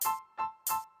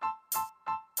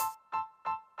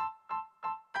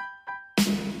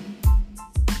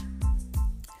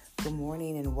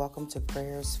and welcome to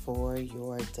Prayers for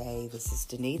Your Day. This is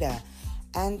Danita,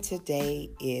 and today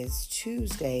is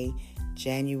Tuesday,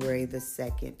 January the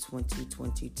 2nd,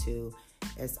 2022.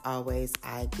 As always,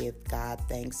 I give God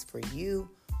thanks for you,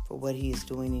 for what He is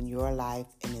doing in your life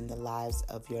and in the lives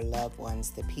of your loved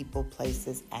ones, the people,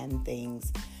 places, and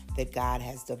things that God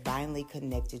has divinely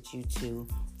connected you to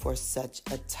for such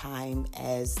a time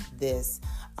as this.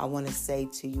 I want to say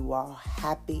to you all,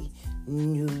 Happy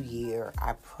New Year.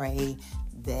 I pray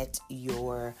that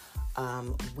your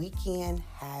weekend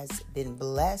has been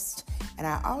blessed, and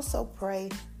I also pray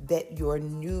that your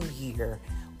new year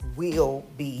will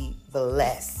be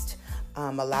blessed.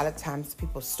 A lot of times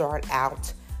people start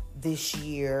out this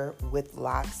year with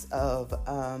lots of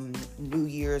New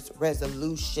Year's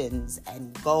resolutions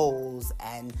and goals,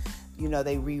 and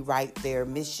they rewrite their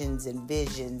missions and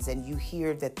visions, and you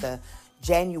hear that the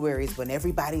January is when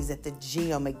everybody's at the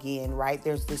gym again, right?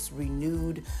 There's this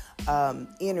renewed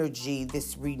energy,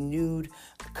 this renewed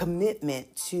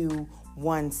commitment to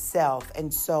oneself.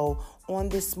 And so on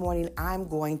this morning, I'm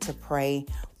going to pray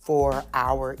for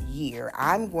our year.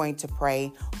 I'm going to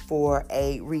pray for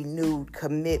a renewed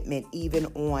commitment even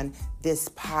on this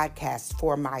podcast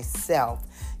for myself.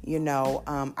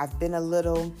 I've been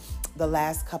the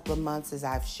last couple of months, as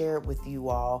I've shared with you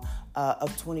all, of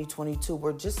 2022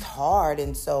 were just hard.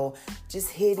 And so just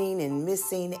hitting and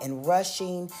missing and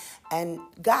rushing. And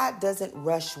God doesn't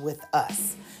rush with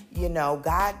us.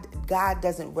 God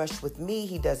doesn't rush with me.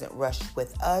 He doesn't rush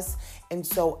with us. And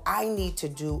so I need to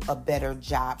do a better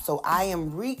job. So I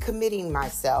am recommitting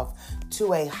myself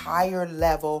to a higher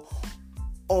level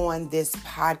on this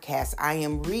podcast. I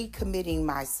am recommitting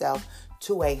myself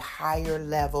to a higher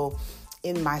level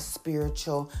in my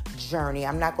spiritual journey.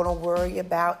 I'm not going to worry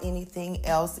about anything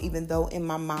else, even though in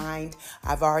my mind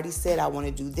I've already said I want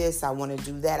to do this, I want to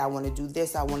do that, I want to do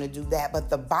this, I want to do that. But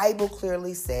the Bible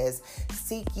clearly says,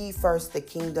 seek ye first the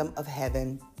kingdom of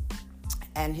heaven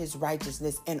and His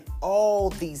righteousness, and all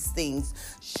these things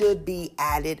should be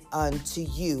added unto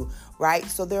you, right?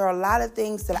 So there are a lot of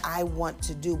things that I want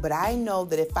to do, but I know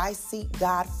that if I seek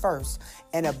God first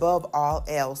and above all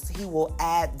else, He will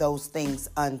add those things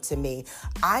unto me.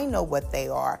 I know what they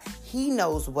are. He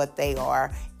knows what they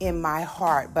are in my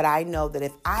heart, but I know that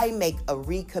if I make a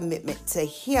recommitment to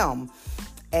Him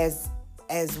as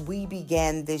we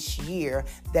began this year,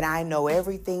 that I know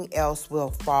everything else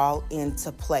will fall into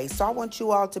place. So I want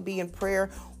you all to be in prayer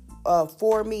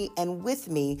for me and with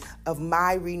me of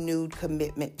my renewed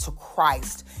commitment to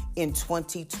Christ in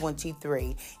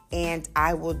 2023. And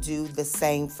I will do the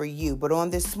same for you. But on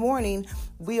this morning,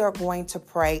 we are going to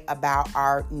pray about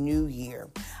our new year.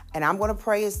 And I'm going to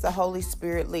pray as the Holy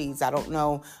Spirit leads. I don't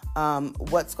know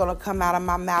what's going to come out of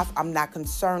my mouth. I'm not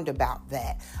concerned about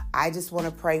that. I just want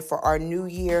to pray for our new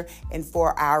year and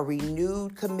for our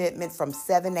renewed commitment from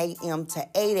 7 a.m. to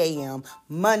 8 a.m.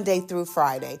 Monday through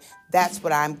Friday. That's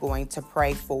what I'm going to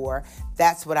pray for.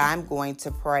 That's what I'm going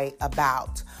to pray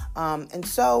about. And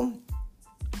so,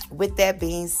 with that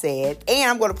being said, and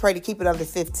I'm going to pray to keep it under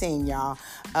 15, y'all.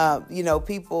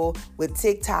 People with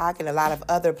TikTok and a lot of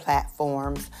other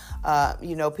platforms,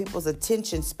 people's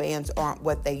attention spans aren't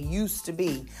what they used to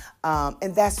be.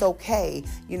 And that's okay.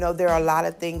 There are a lot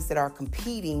of things that are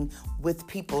competing with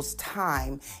people's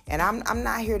time. And I'm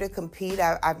not here to compete.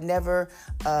 I've never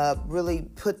really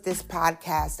put this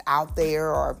podcast out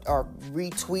there or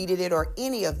retweeted it or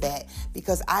any of that,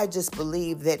 because I just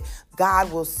believe that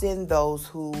God will send those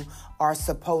who are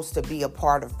supposed to be a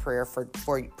part of prayer for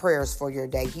prayers for your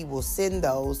day. He will send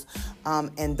those,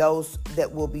 and those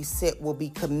that will be sent will be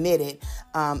committed,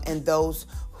 and those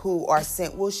who are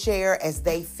sent will share as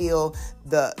they feel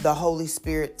the Holy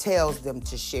Spirit tells them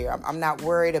to share. I'm not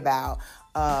worried about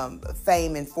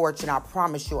fame and fortune. I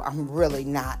promise you, I'm really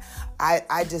not.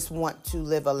 I just want to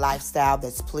live a lifestyle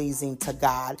that's pleasing to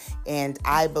God. And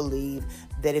I believe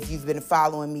that if you've been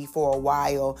following me for a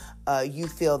while, you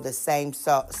feel the same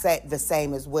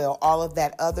as well. All of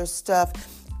that other stuff,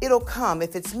 it'll come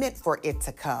if it's meant for it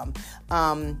to come.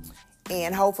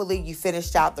 And hopefully you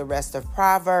finished out the rest of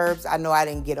Proverbs. I know I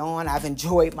didn't get on. I've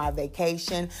enjoyed my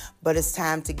vacation, but it's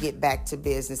time to get back to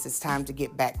business. It's time to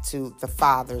get back to the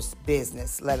Father's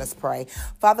business. Let us pray.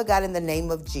 Father God, in the name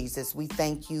of Jesus, we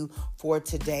thank you for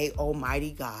today,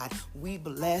 Almighty God. We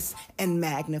bless and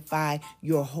magnify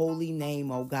your holy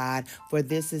name, oh God, for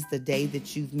this is the day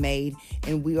that you've made,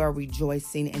 and we are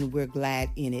rejoicing and we're glad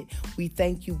in it. We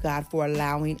thank you, God, for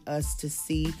allowing us to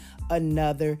see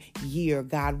another year.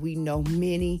 God, we know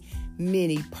many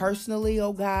personally,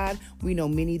 oh God. We know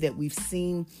many that we've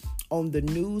seen on the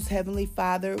news, Heavenly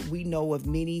Father. We know of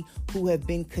many who have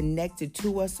been connected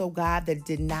to us, oh God, that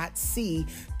did not see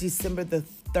December the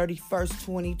 31st,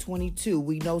 2022.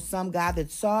 We know some, God,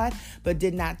 that saw it, but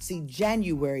did not see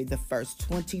January the 1st,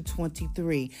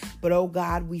 2023. But, oh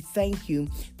God, we thank you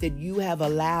that you have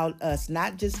allowed us,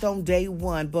 not just on day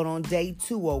one, but on day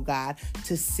two, oh God,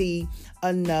 to see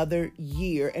another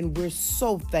year. And we're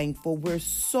so thankful. We're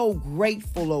so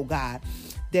grateful, oh God,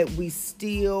 that we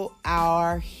still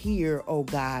are here, oh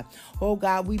God. Oh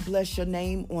God, we bless your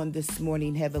name on this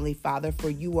morning, Heavenly Father, for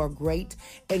you are great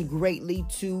and greatly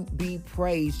to be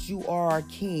praised. You are our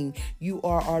King. You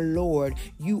are our Lord.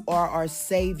 You are our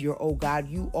Savior, oh God.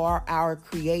 You are our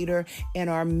Creator and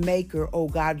our Maker, oh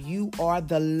God. You are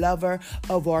the lover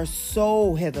of our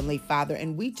soul, Heavenly Father.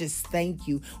 And we just thank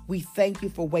you. We thank you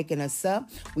for waking us up.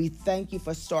 We thank you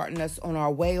for starting us on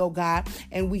our way, oh God.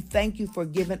 And we thank you for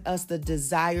giving us the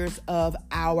desires of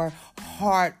our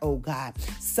heart, oh God.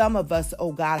 Some of us,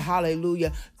 oh God,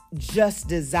 hallelujah, just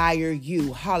desire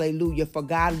you. Hallelujah. For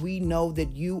God, we know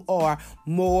that you are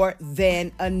more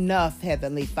than enough,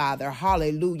 Heavenly Father.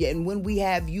 Hallelujah. And when we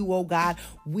have you, oh God,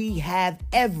 we have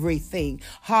everything.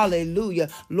 Hallelujah.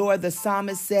 Lord, the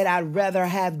psalmist said, I'd rather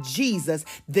have Jesus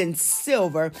than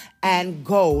silver and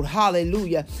gold.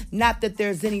 Hallelujah. Not that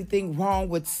there's anything wrong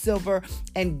with silver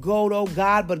and gold, oh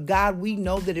God, but God, we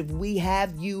know that if we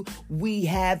have you, we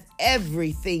have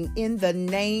everything in the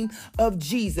name of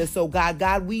Jesus. Oh God,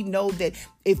 God, we know that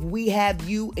if we have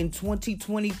you in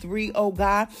 2023, oh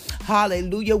God,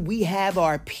 hallelujah, we have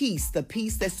our peace, the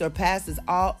peace that surpasses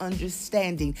all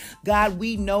understanding. God,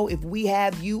 we know if we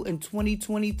have you in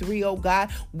 2023, oh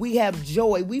God, we have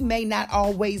joy. We may not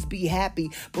always be happy,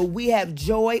 but we have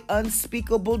joy,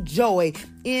 unspeakable joy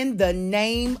in the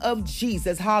name of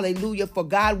Jesus. Hallelujah. For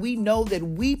God, we know that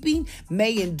weeping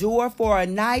may endure for a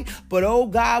night, but oh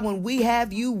God, when we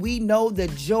have you, we know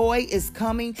that joy is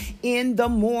coming in the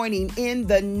morning in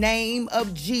the name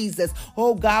of Jesus.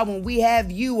 Oh God, when we have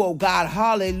you, oh God,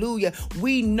 hallelujah,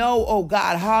 we know, oh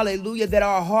God, hallelujah, that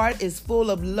our heart is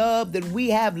full of love, that we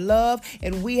have love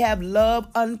and we have love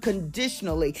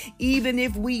unconditionally. Even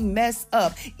if we mess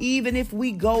up, even if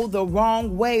we go the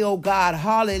wrong way, oh God,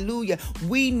 hallelujah,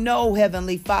 we know,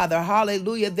 Heavenly Father,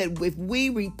 hallelujah, that if we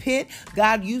repent,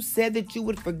 God, you said that you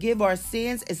would forgive our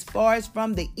sins as far as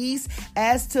from the east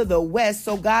as to the west.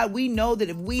 So God, we know that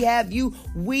if we have you,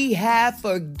 we have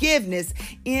forgiveness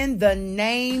in the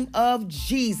name of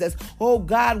Jesus. Oh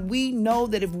God, we know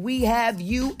that if we have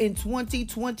you in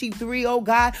 2023, oh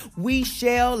God, we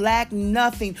shall lack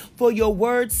nothing. For your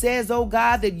word says, oh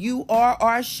God, that you are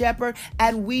our shepherd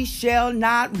and we shall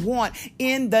not want.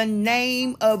 In the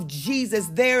name of Jesus,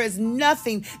 there is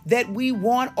nothing that we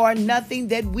want or nothing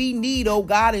that we need, oh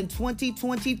God, in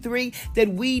 2023 that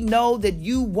we know that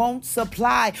you won't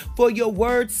supply. For your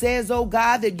word says, oh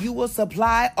God, that you will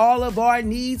supply all of our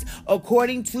needs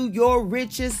according to your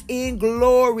riches in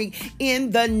glory in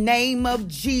the name of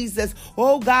Jesus.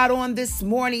 Oh God, on this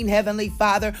morning, Heavenly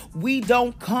Father, we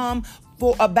don't come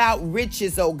about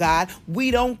riches, oh God. We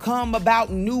don't come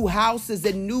about new houses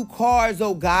and new cars,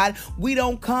 oh God. We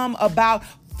don't come about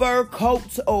fur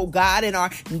coats, oh God, and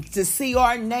to see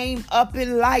our name up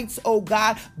in lights, oh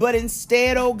God. But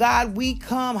instead, oh God, we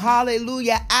come,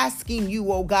 hallelujah, asking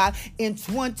you, oh God, in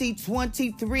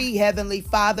 2023, Heavenly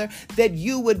Father, that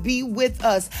you would be with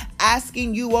us,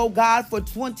 asking you, oh God, for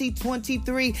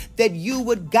 2023, that you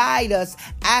would guide us,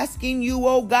 asking you,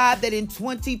 oh God, that in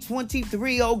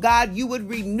 2023, oh God, you would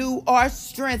renew our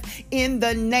strength in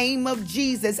the name of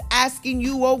Jesus, asking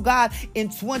you, oh God, in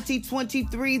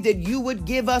 2023, that you would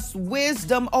give us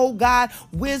wisdom, oh God,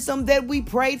 wisdom that we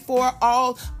prayed for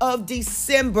all of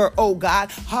December, oh God,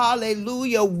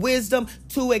 hallelujah, wisdom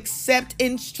to accept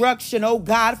instruction, oh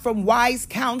God, from wise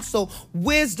counsel,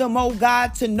 wisdom, oh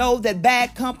God, to know that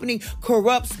bad company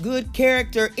corrupts good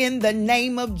character in the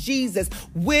name of Jesus,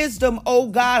 wisdom, oh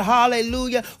God,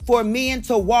 hallelujah, for men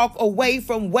to walk away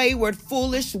from wayward,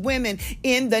 foolish women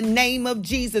in the name of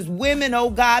Jesus, women, oh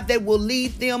God, that will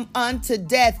lead them unto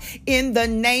death in the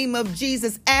name of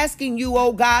Jesus, asking you,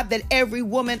 oh God, that every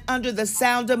woman under the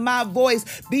sound of my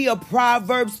voice be a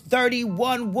Proverbs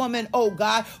 31 woman, oh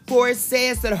God, for it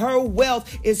says that her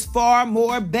wealth is far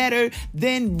more better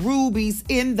than rubies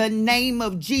in the name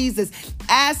of Jesus,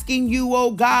 asking you,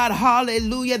 oh God,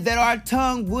 hallelujah, that our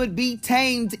tongue would be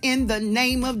tamed in the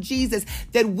name of Jesus,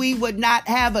 that we would not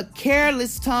have a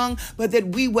careless tongue, but that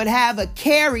we would have a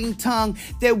caring tongue,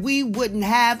 that we wouldn't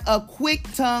have a quick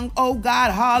tongue, oh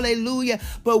God, hallelujah,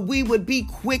 but we would be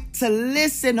quick to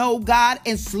listen, oh God,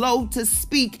 and slow to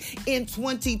speak in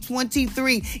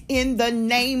 2023 in the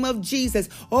name of Jesus.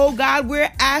 Oh God,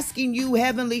 we're asking you,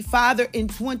 Heavenly Father, in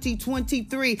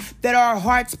 2023, that our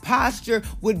heart's posture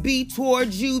would be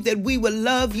towards you, that we would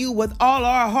love you with all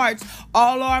our hearts,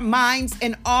 all our minds,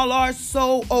 and all our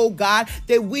soul, oh God,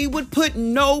 that we would put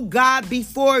no God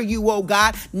before you, oh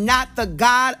God, not the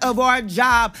God of our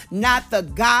job, not the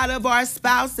God of our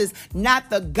spouses, not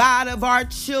the God of our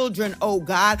children, oh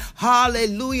God,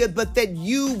 hallelujah, but that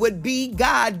you would be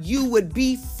God, you would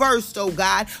be first, oh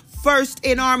God, first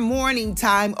in our morning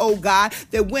time, oh God,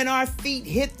 that when our feet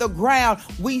hit the ground,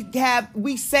 we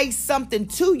say something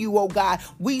to you, oh God.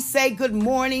 We say, good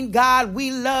morning, God,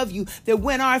 we love you. That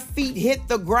when our feet hit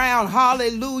the ground,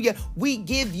 hallelujah, we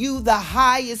give you the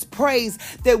highest praise.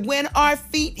 That when our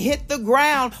feet hit the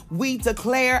ground, we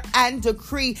declare and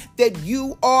decree that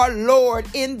you are Lord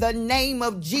in the name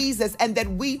of Jesus, and that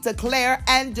we declare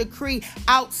and decree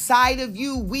outside of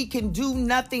you, we can do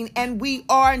nothing and we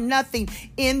are nothing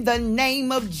in the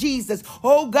name of Jesus.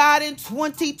 Oh God, in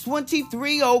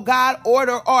 2023, oh God,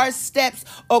 order our steps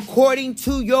according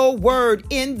to your word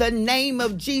in the name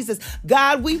of Jesus.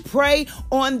 God, we pray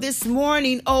on this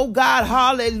morning, oh God,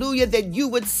 hallelujah, that you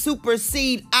would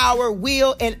supersede our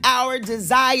will and our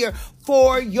desire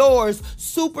for yours.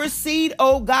 Supersede,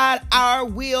 oh God, our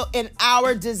will and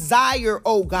our desire,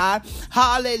 oh God,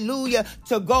 hallelujah,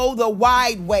 to go the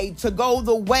wide way, to go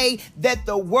the way that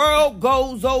the world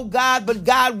goes, oh God. But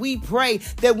God, we pray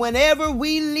that whenever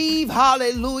we leave,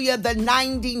 hallelujah, the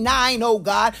 99, oh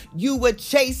God, you would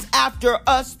chase after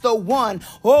us the one.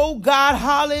 Oh God,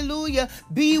 hallelujah,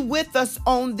 be with us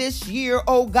on this year,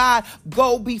 oh God.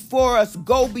 Go before us,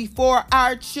 go before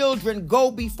our children,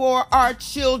 go before our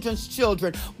children's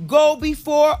children. Go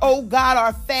before, oh God,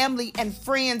 our family and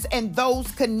friends and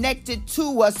those connected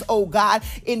to us, oh God,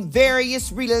 in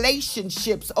various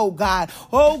relationships, oh God.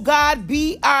 Oh God,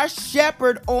 be our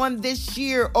shepherd on this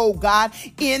year, oh God,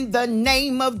 in the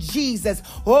name of Jesus.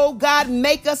 Oh God,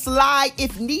 make us lie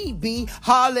if need be,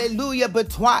 hallelujah,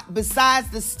 besides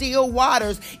the still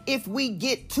waters, if we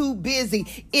get too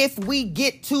busy, if we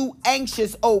get too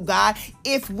anxious, oh God,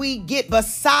 if we get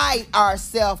beside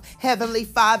ourselves, Heavenly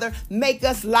Father, make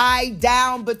us lie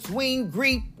down between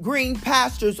green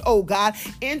pastures, oh God.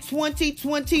 In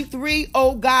 2023,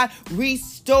 oh God,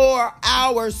 restore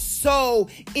our soul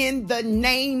in the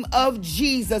name of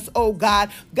Jesus, oh God.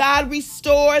 God,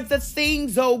 restore the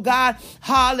things, oh God,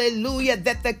 hallelujah,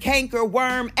 that the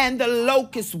cankerworm and the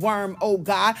locust worm, oh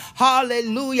God,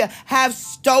 hallelujah, have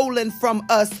stolen from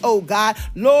us, oh God.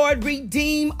 Lord,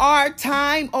 redeem our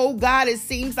time, oh God. It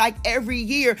seems like every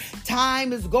year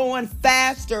time is going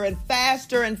faster and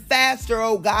faster and faster,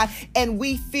 oh God, and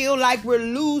we feel like we're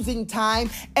losing time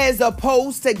as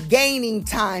opposed to gaining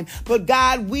time. But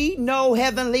God, we know,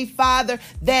 Heavenly Father,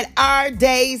 that our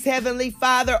days, Heavenly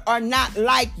Father, are not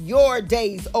like your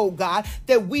days, oh God,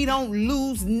 that we don't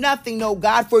lose nothing, oh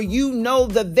God, for you know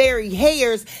the very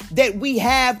hairs that we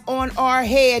have on our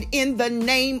head in the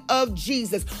name of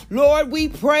Jesus. Lord, we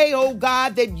pray, oh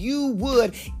God, that you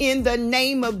would, in the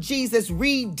name of Jesus,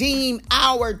 redeem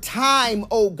our time,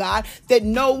 oh God, that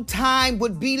no time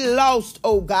would be lost,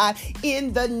 oh God,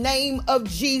 in the name of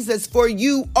Jesus, for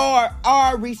you are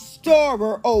our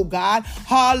restorer, oh God,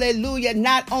 hallelujah.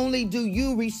 Not only do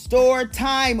you restore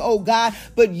time, oh God,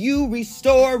 but you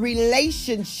restore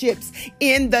relationships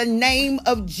in the name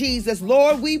of Jesus.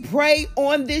 Lord, we pray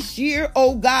on this year,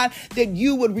 oh God, that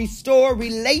you would restore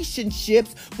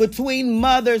relationships between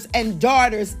mothers and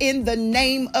daughters in the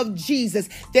name of Jesus,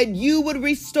 that you would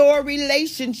restore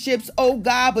relationships, oh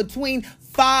God, between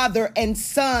father and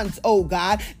sons, oh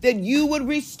God, that you would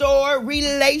restore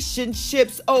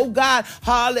relationships, oh God,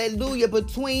 hallelujah,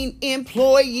 between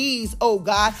employees, oh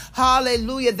God,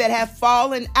 hallelujah, that have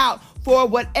fallen out for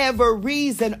whatever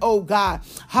reason, oh God,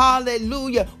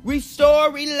 hallelujah.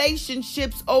 Restore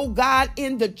relationships, oh God,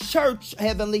 in the church,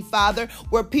 Heavenly Father,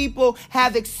 where people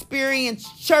have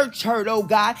experienced church hurt, oh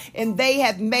God, and they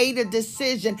have made a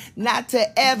decision not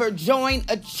to ever join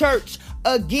a church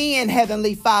again,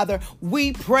 Heavenly Father.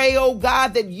 We pray, oh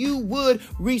God, that you would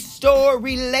restore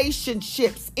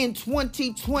relationships in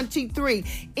 2023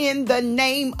 in the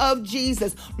name of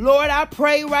Jesus. Lord, I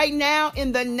pray right now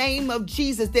in the name of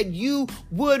Jesus that you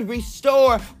would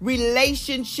restore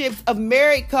relationships of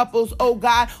married couples, oh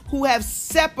God, who have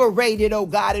separated, oh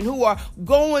God, and who are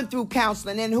going through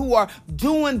counseling and who are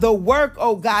doing the work,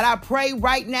 oh God. I pray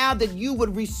right now that you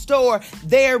would restore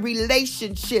their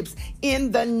relationships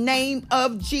in the name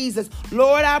of Jesus.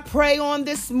 Lord, I pray on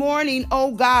this morning,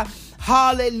 oh God,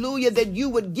 hallelujah, that you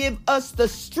would give us the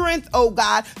strength, oh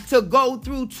God, to go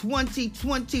through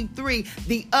 2023,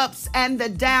 the ups and the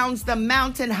downs, the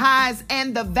mountain highs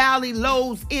and the valley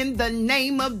lows, in the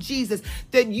name of Jesus,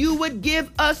 that you would give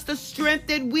us the strength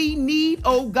that we need,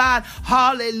 oh God,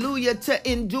 hallelujah,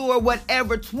 to endure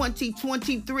whatever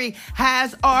 2023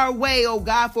 has our way, oh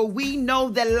God, for we know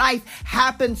that life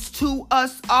happens to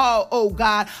us all, oh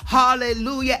God,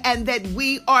 hallelujah, and that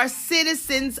we are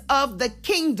citizens of the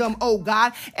kingdom, oh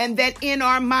God, and that in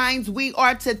our minds we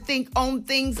are to think on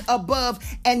things above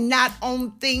and not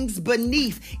on things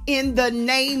beneath, in the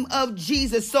name of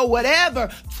Jesus. So whatever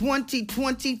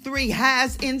 2023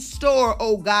 has in store,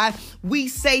 oh God, we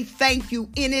say thank you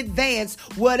in advance.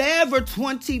 Whatever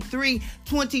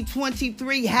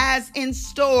 2023 has in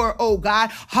store, oh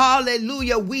God,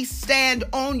 hallelujah, we stand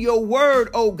on your word,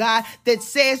 oh God, that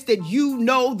says that you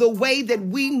know the way that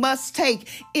we must take,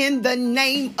 in the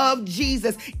name of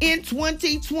Jesus. In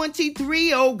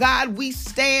 2023, oh God, we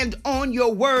stand on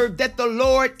your word that the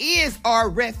Lord is our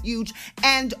refuge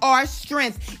and our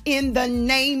strength, in the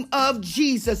name of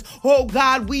Jesus. Oh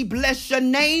God, we bless your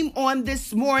name on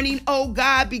this morning, oh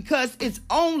God, because it's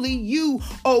only you,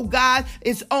 oh God,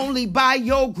 it's only by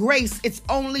your grace, it's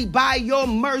only by your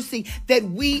mercy that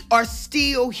we are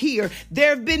still here. There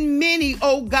have been many,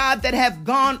 oh God, that have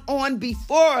gone on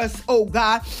before us, oh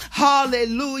God,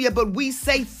 hallelujah, but we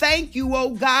say thank you,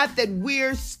 oh God, that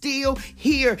we're still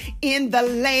here in the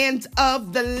land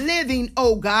of the living,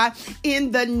 oh God,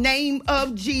 in the name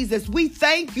of Jesus. We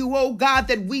thank you, oh God,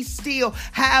 that we still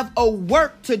have a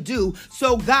work to do.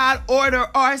 So God, order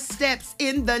our steps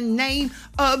in the name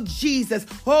of Jesus.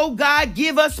 Oh God,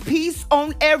 give us peace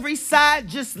on every side,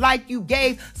 just like you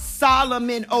gave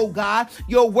Solomon, oh God.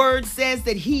 Your word says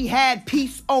that he had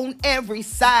peace on every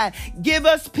side. Give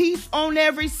us peace on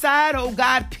every side, oh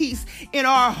God. Peace in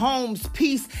our homes,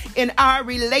 peace in our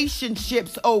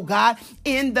relationships, oh God.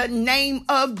 In the name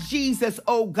of Jesus,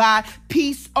 oh God.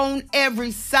 Peace on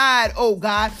every side, oh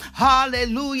God.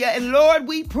 Hallelujah. And Lord,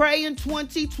 we pray in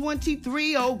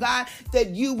 2023, oh God, that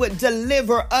you would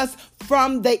deliver us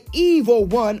from the evil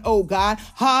one, oh God.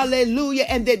 Hallelujah.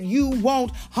 And that you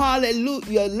won't,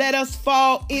 hallelujah, let us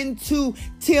fall into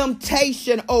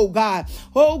temptation, oh God.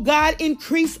 Oh God,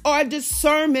 increase our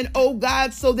discernment, oh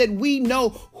God, so that we know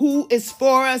who is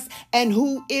for us and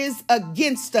who is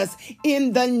against us,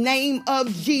 in the name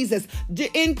of Jesus.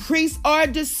 Increase our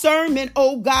discernment,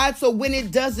 oh God, so when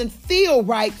it doesn't feel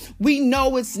right, we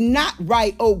know it's not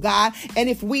right, oh God. And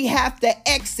if we have to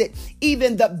exit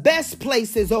even the best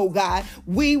places, oh God,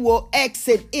 we will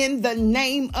exit in the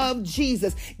name of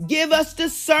Jesus. Give us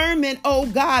discernment, oh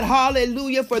God,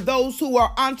 hallelujah, for those who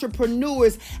are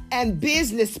entrepreneurs and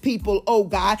business people, oh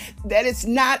God, that it's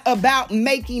not about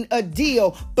making a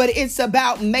deal, but it's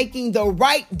about making the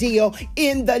right deal,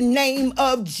 in the name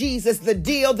of Jesus. The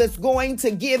deal that's going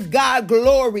to give God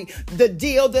glory, the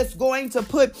deal that's going to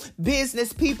put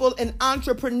business people and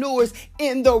entrepreneurs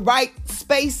in the right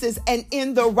spaces and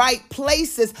in the right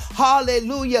places,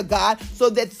 hallelujah, God, so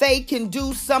that they can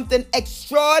do something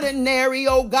extraordinary,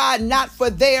 oh God, not for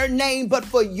their name, but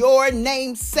for your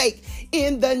name's sake,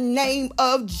 in the name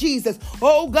of Jesus.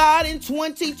 Oh God, in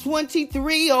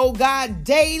 2023, oh God,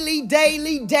 daily,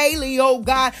 oh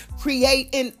God, create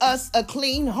in us a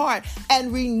clean heart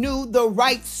and renew the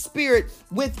right spirit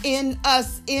within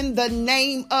us, in the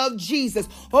name of Jesus.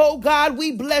 Oh God,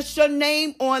 we bless your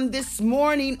name on this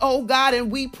morning, oh God,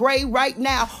 and we pray right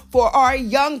now for our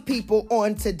young people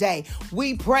on today.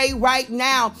 We pray right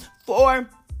now for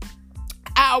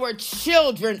our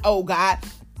children, oh God.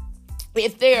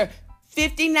 If they're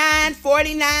 59,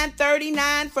 49,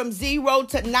 39, from 0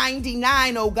 to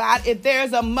 99, oh God. If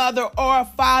there's a mother or a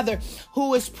father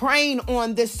who is praying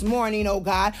on this morning, oh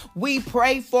God, we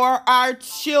pray for our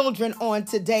children on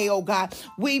today, oh God.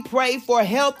 We pray for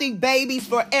healthy babies,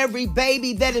 for every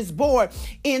baby that is born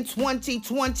in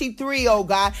 2023, oh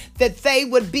God, that they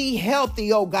would be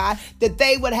healthy, oh God, that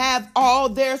they would have all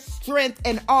their strength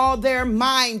and all their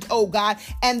mind, oh God,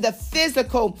 and the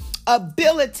physical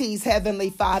abilities,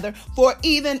 Heavenly Father, for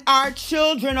even our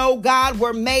children, oh God,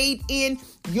 were made in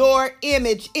your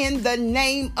image, in the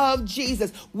name of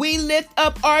Jesus. We lift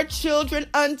up our children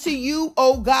unto you,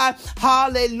 oh God,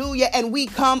 hallelujah, and we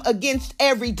come against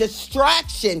every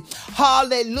distraction,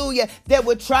 hallelujah, that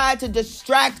would try to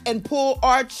distract and pull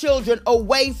our children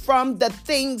away from the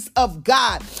things of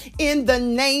God, in the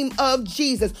name of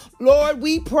Jesus. Lord,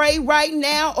 we pray right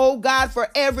now, oh God, for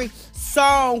every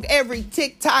song, every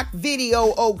TikTok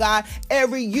video, oh God,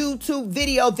 every YouTube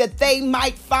video that they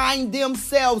might find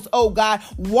themselves, oh God,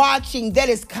 watching that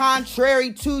is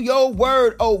contrary to your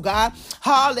word, oh God.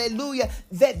 Hallelujah.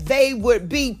 That they would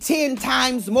be 10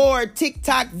 times more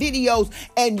TikTok videos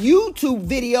and YouTube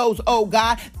videos, oh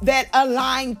God, that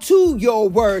align to your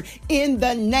word in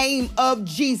the name of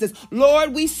Jesus.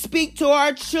 Lord, we speak to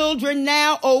our children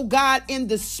now, oh God, in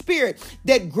the spirit,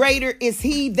 that greater is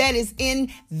he that is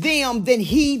in them than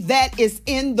he that is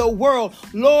in the world.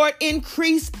 Lord,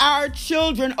 increase our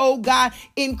children, oh God,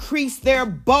 increase their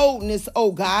boldness,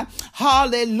 oh God.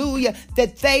 Hallelujah.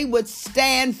 That they would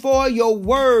stand for your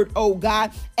word, oh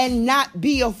God, and not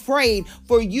be afraid,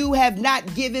 for you have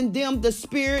not given them the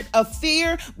spirit of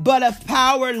fear, but of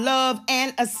power, love,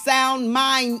 and a sound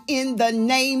mind in the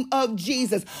name of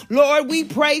Jesus. Lord, we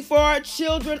pray for our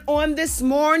children on this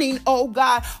morning, oh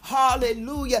God,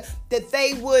 hallelujah, that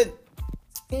they would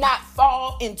not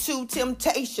fall into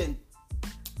temptation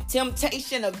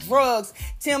of drugs,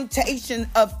 temptation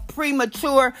of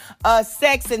premature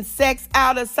sex and sex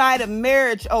outside of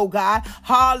marriage, oh God.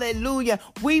 Hallelujah.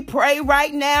 We pray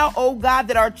right now, oh God,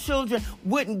 that our children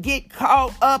wouldn't get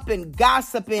caught up in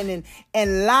gossiping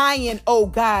and lying, oh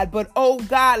God. But, oh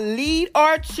God, lead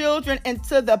our children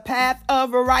into the path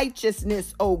of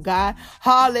righteousness, oh God.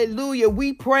 Hallelujah.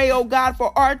 We pray, oh God,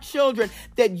 for our children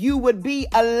that you would be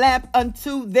a lamp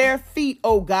unto their feet,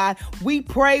 oh God. We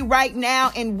pray right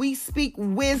now and we speak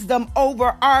wisdom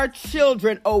over our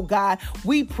children, oh God.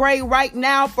 We pray right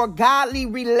now for godly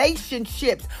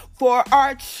relationships for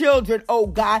our children, oh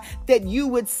God, that you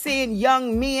would send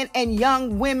young men and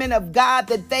young women of God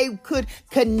that they could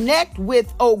connect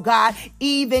with, oh God,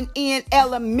 even in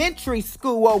elementary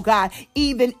school, oh God,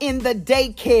 even in the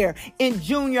daycare, in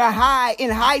junior high, in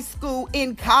high school,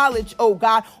 in college, oh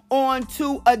God, on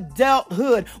to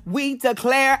adulthood. We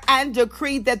declare and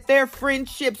decree that their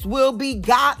friendships will be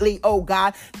godly, oh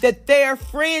God, that their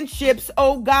friendships,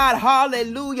 oh God,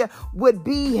 hallelujah, would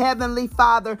be, Heavenly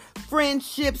Father,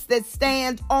 friendships that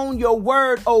stand on your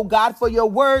word, oh God, for your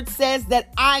word says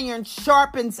that iron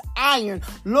sharpens iron.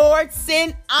 Lord,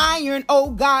 send iron,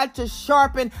 oh God, to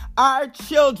sharpen our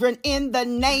children in the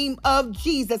name of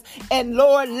Jesus. And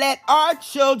Lord, let our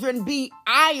children be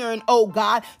iron, oh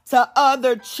God, to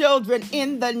other children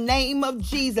in the name of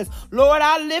Jesus. Lord,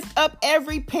 I lift up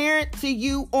every parent to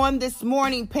you on this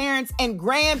morning, parents and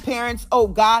grandparents, oh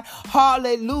God,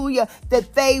 hallelujah,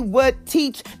 that they would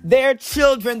teach their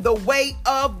children the way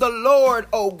of the Lord,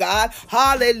 oh God,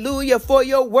 hallelujah, for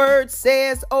your word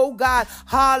says, oh God,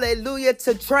 hallelujah,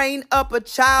 to train up a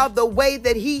child the way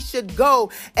that he should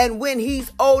go, and when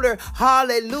he's older,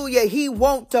 hallelujah, he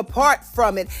won't depart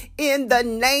from it in the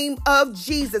name of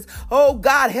Jesus. Oh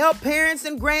God, help parents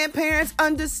and grandparents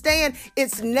understand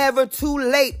it's never too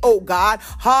late, oh God,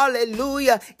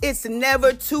 hallelujah, it's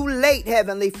never too late,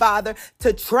 Heavenly Father,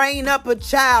 to train up a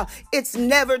child. It's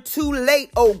never too late,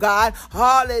 oh God,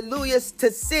 hallelujah,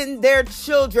 to send their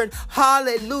children,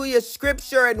 hallelujah,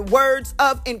 scripture and words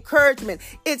of encouragement.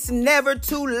 It's never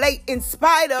too late, in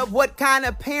spite of what kind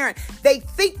of parent they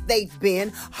think they've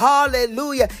been,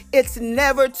 hallelujah, it's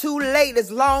never too late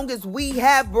as long as we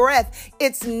have breath.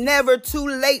 It's never too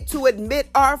late to admit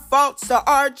our faults to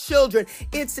our children.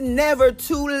 It's never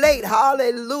too late,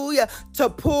 hallelujah, to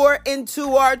pour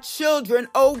into our children,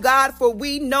 oh God, for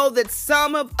we know that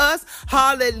some of us,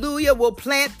 hallelujah, will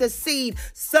plant the seed.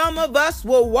 Some of us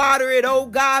will water it, oh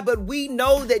God, but we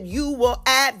know that you will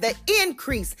add the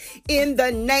increase in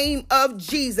the name of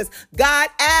Jesus. God,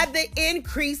 add the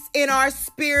increase in our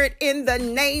spirit in the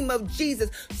name of Jesus,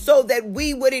 so that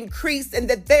we would increase and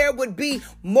that there would be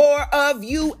more of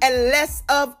you and less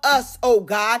of us, oh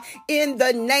God, in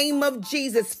the name of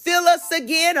Jesus. Fill us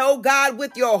again, oh God,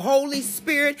 with your Holy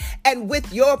Spirit and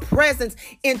with your presence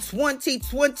in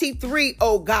 2023,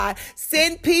 oh God.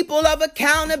 Send people of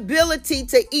accountability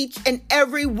to each and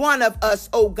every one of us,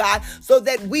 oh God, so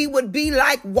that we would be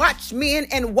like watchmen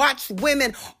and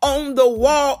watchwomen on the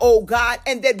wall, oh God,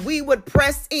 and that we would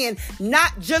press in,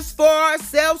 not just for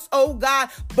ourselves, oh God,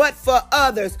 but for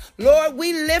others. Lord,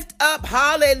 we lift up,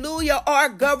 hallelujah, our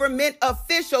government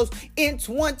officials in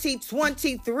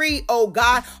 2023, oh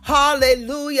God,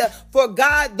 hallelujah. For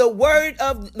God, the word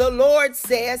of the Lord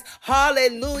says,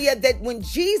 hallelujah, that when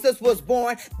Jesus was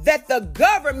born, that the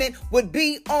government would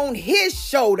be on his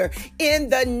shoulder in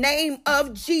the name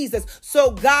of Jesus.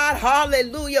 So God,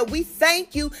 hallelujah, we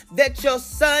thank you that your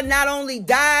son not only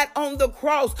died on the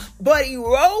cross, but he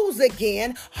rose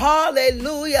again,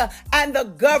 hallelujah, and the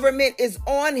government is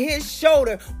on his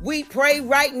shoulder. We pray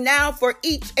right now for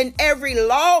each and every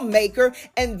lawmaker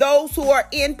and those who are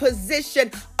in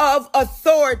position of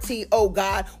authority, oh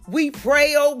God. We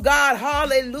pray, oh God,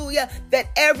 hallelujah, that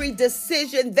every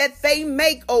decision that they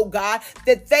make, oh God,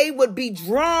 that they would be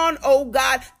drawn, oh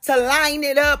God, to line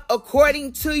it up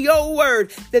according to your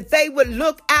word, that they would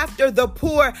look after the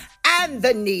poor and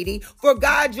the needy. For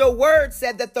God, your word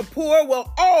said that the poor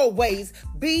will always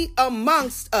be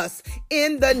amongst us.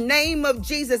 In the name of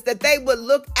Jesus, that they would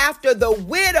look after the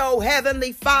widow,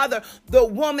 Heavenly Father, the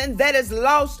woman that has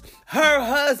lost her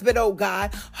husband, oh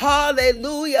God,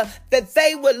 hallelujah, that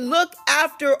they would look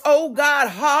after, oh God,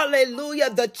 hallelujah,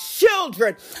 the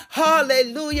children,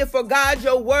 hallelujah. For God,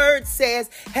 your word says,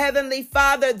 Heavenly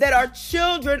Father, that our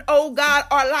children, oh God,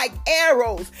 are like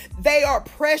arrows. They are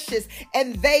precious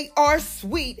and they are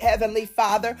sweet, Heavenly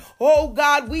Father. Oh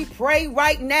God, we pray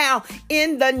right now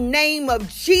in the name of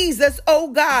Jesus, oh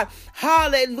God,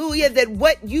 hallelujah, that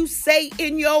what you say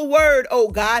in your word, oh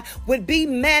God, would be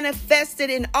manifested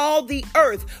in all the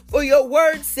earth. For your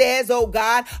word says, oh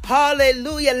God,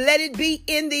 hallelujah, let it be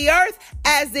in the earth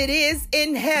as it is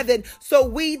in heaven. So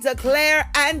we declare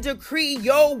and decree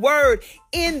your word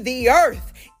in the earth.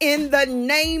 In the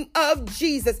name of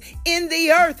Jesus, in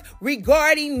the earth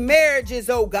regarding marriages,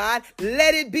 oh God,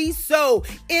 let it be so.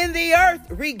 In the earth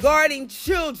regarding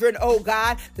children, oh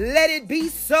God, let it be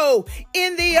so.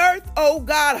 In the earth, oh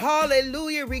God,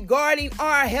 hallelujah, regarding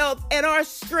our health and our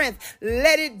strength,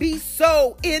 let it be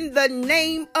so. In the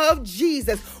name of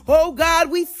Jesus, oh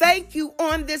God, we thank you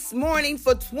on this morning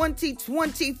for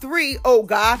 2023, oh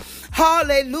God,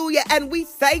 hallelujah, and we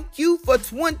thank you for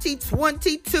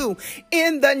 2022.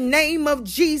 In the name of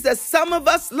Jesus, some of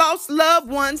us lost loved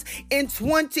ones in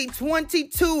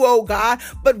 2022, oh God,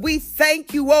 but we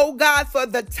thank you, oh God, for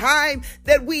the time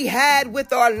that we had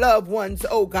with our loved ones,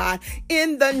 oh God.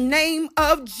 In the name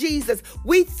of Jesus,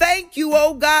 we thank you,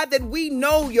 oh God, that we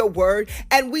know your word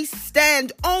and we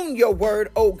stand on your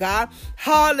word, oh God.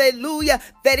 Hallelujah,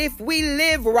 that if we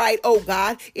live right, oh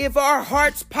God, if our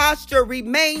heart's posture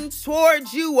remains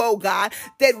towards you, oh God,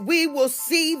 that we will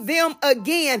see them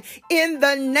again in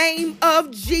the name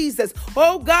of Jesus.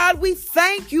 Oh God, we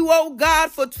thank you, oh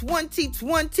God, for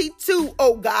 2022,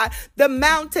 oh God, the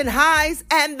mountain highs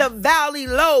and the valley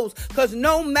lows, because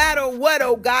no matter what,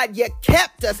 oh God, you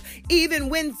kept us even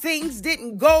when things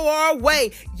didn't go our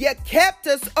way. You kept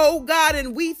us, oh God,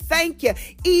 and we thank you.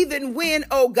 Even when,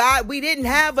 oh God, we didn't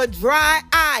have a dry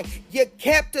eye, you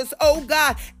kept us, oh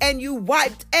God, and you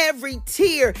wiped every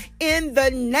tear in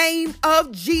the name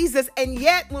of Jesus. And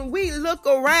yet when we look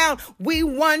around, we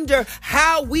wonder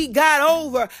how we got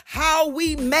over, how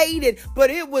we made it, but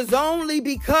it was only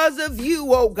because of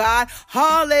you, oh God.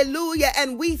 Hallelujah.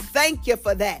 And we thank you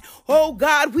for that. Oh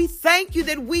God, we thank you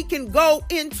that we can go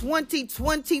in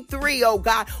 2023, oh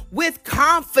God, with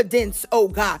confidence, oh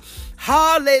God.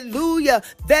 Hallelujah,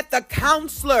 that the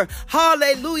counselor,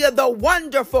 hallelujah, the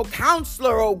wonderful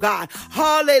counselor, oh God,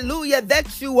 hallelujah,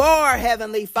 that you are,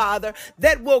 Heavenly Father,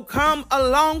 that will come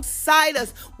alongside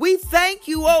us. We thank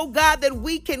you, oh God, that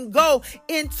we can go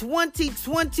in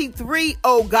 2023,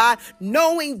 oh God,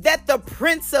 knowing that the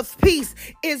Prince of Peace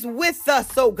is with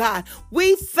us, oh God.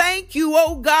 We thank you,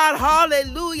 oh God,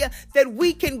 hallelujah, that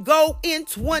we can go in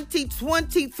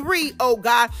 2023, oh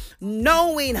God,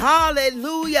 knowing,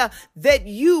 hallelujah, that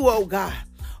you, oh God,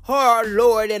 are our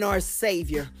Lord and our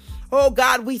Savior. Oh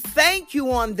God, we thank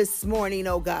you on this morning,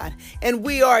 oh God, and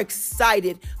we are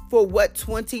excited for what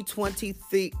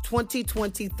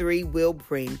 2023 will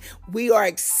bring. We are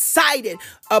excited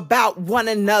about one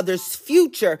another's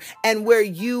future and where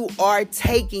you are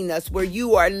taking us, where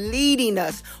you are leading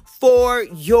us for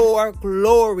your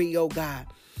glory, oh God.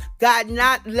 God,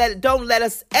 don't let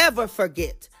us ever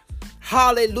forget,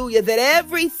 hallelujah, that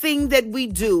everything that we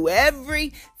do,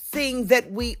 everything that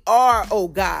we are, oh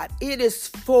God, it is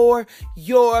for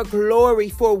your glory,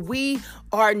 for we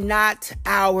are not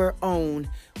our own.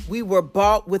 We were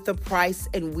bought with a price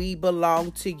and we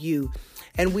belong to you.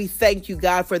 And we thank you,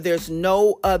 God, for there's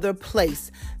no other place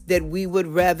that we would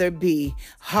rather be,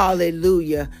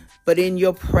 hallelujah, but in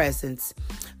your presence.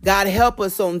 God, help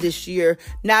us on this year,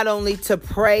 not only to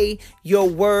pray your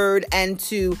word and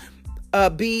to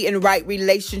be in right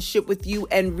relationship with you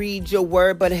and read your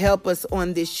word, but help us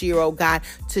on this year, oh God,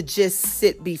 to just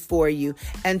sit before you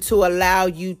and to allow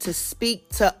you to speak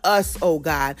to us, oh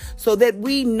God, so that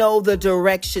we know the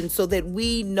direction, so that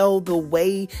we know the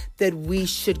way that we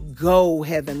should go,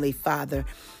 Heavenly Father.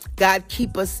 God,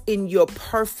 keep us in your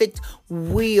perfect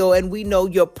will, and we know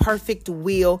your perfect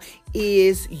will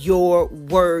is your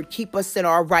word. Keep us in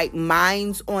our right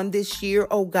minds on this year,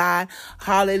 oh God.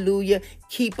 Hallelujah.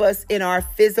 Keep us in our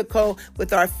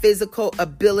with our physical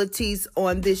abilities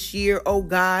on this year, oh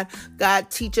God.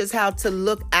 God, teach us how to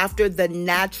look after the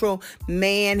natural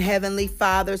man, Heavenly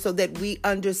Father, so that we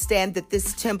understand that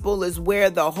this temple is where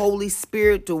the Holy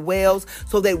Spirit dwells,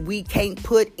 so that we can't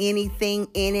put anything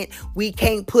in it. We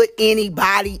can't put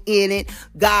anybody in it.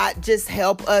 God, just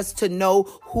help us to know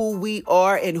who we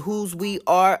are and whose we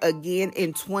are again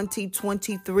in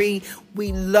 2023.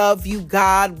 We love you,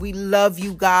 God. We love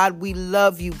you, God. We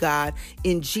love you, God.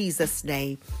 In Jesus'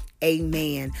 name,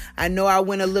 amen. I know I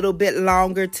went a little bit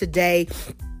longer today,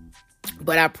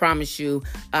 but I promise you,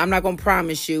 I'm not going to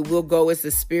promise you. We'll go as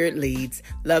the Spirit leads.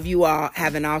 Love you all.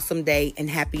 Have an awesome day and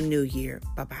Happy New Year.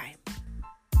 Bye-bye.